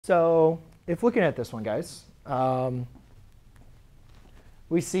So if looking at this one, guys,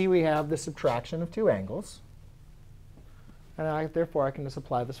 we see we have the subtraction of two angles. And therefore, I can just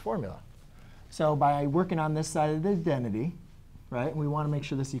apply this formula. So by working on this side of the identity, right, we want to make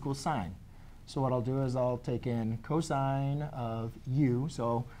sure this equals sine. So what I'll do is I'll take in cosine of u.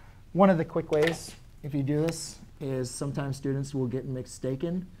 So one of the quick ways, if you do this, is sometimes students will get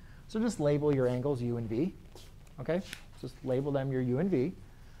mistaken. So just label your angles u and v. OK? Just label them your u and v.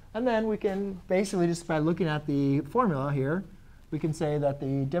 And then we can basically, just by looking at the formula here, we can say that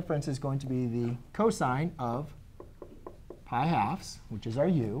the difference is going to be the cosine of pi halves, which is our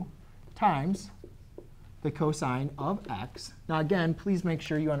u, times the cosine of x. Now again, please make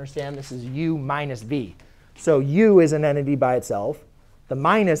sure you understand this is u minus v. So u is an entity by itself. The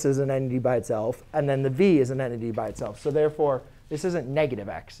minus is an entity by itself. And then the v is an entity by itself. So therefore, this isn't negative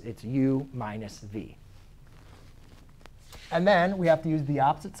x. It's u minus v. And then we have to use the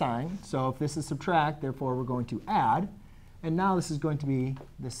opposite sign. So if this is subtract, therefore, we're going to add. And now this is going to be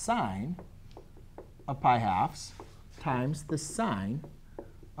the sine of pi halves times the sine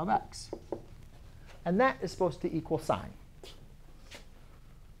of x. And that is supposed to equal sine.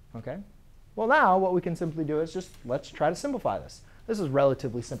 OK? Well, now what we can simply do is just let's try to simplify this. This is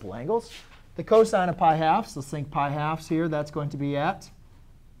relatively simple angles. The cosine of pi halves, let's think pi halves here. That's going to be at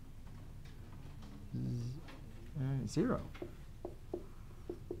 0.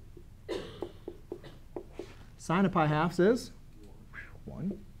 Sine of pi halves is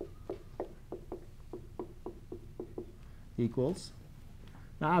 1 equals,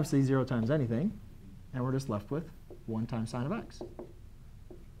 now obviously 0 times anything. And we're just left with 1 times sine of x.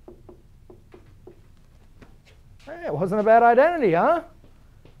 Hey, it wasn't a bad identity, huh?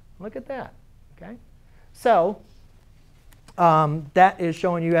 Look at that. OK? So that is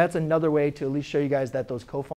showing you, that's another way to at least show you guys that those cofunctions